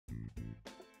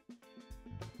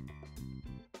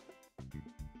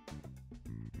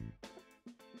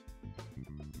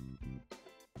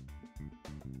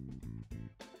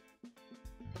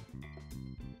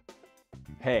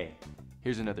Hey,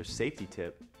 here's another safety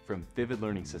tip from Vivid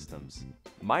Learning Systems.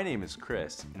 My name is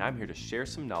Chris, and I'm here to share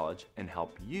some knowledge and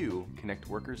help you connect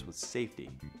workers with safety.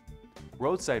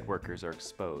 Roadside workers are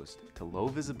exposed to low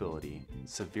visibility,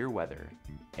 severe weather,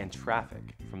 and traffic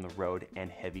from the road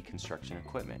and heavy construction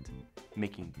equipment,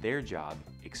 making their job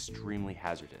extremely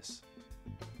hazardous.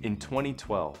 In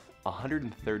 2012,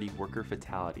 130 worker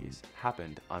fatalities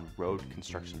happened on road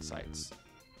construction sites,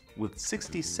 with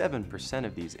 67%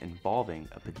 of these involving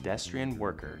a pedestrian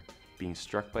worker being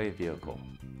struck by a vehicle,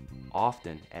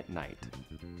 often at night.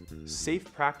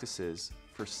 Safe practices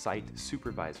for site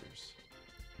supervisors.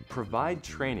 Provide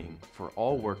training for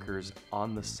all workers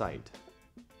on the site.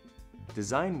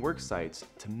 Design work sites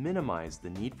to minimize the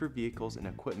need for vehicles and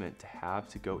equipment to have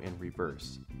to go in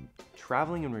reverse.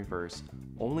 Traveling in reverse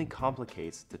only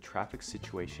complicates the traffic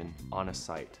situation on a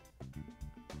site.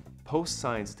 Post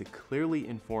signs to clearly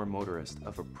inform motorists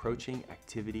of approaching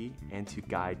activity and to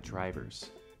guide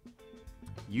drivers.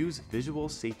 Use visual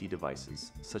safety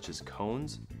devices such as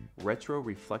cones,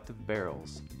 retro-reflective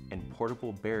barrels, and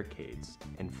portable barricades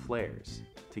and flares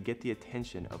to get the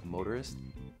attention of motorists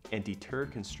and deter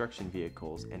construction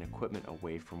vehicles and equipment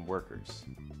away from workers.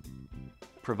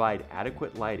 Provide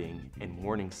adequate lighting and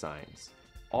warning signs.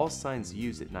 All signs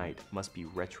used at night must be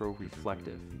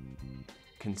retro-reflective.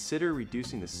 Consider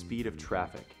reducing the speed of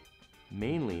traffic,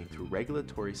 mainly through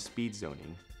regulatory speed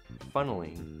zoning,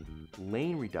 funneling,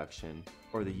 lane reduction,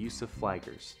 or the use of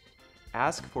flaggers.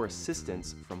 Ask for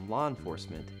assistance from law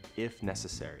enforcement if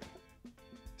necessary.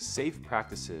 Safe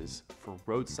practices for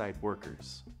roadside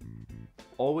workers.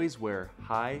 Always wear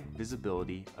high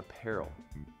visibility apparel.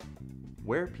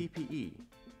 Wear PPE,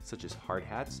 such as hard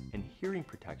hats and hearing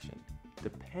protection,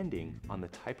 depending on the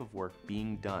type of work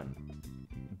being done.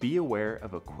 Be aware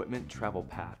of equipment travel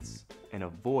paths and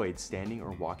avoid standing or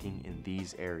walking in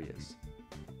these areas.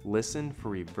 Listen for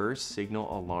reverse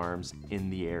signal alarms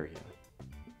in the area.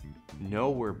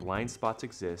 Know where blind spots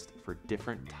exist for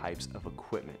different types of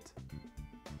equipment.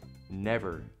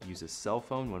 Never use a cell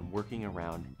phone when working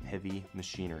around heavy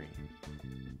machinery.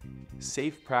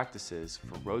 Safe practices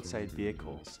for roadside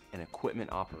vehicles and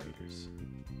equipment operators.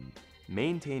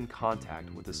 Maintain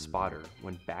contact with the spotter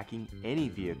when backing any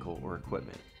vehicle or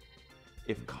equipment.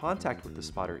 If contact with the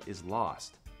spotter is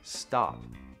lost, stop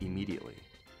immediately.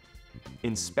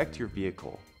 Inspect your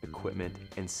vehicle, equipment,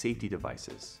 and safety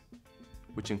devices,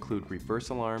 which include reverse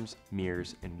alarms,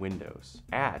 mirrors, and windows,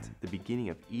 at the beginning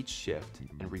of each shift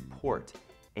and report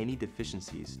any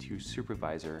deficiencies to your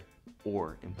supervisor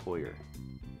or employer.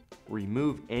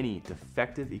 Remove any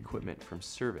defective equipment from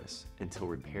service until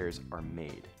repairs are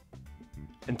made.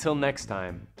 Until next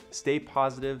time, stay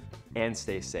positive and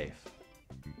stay safe.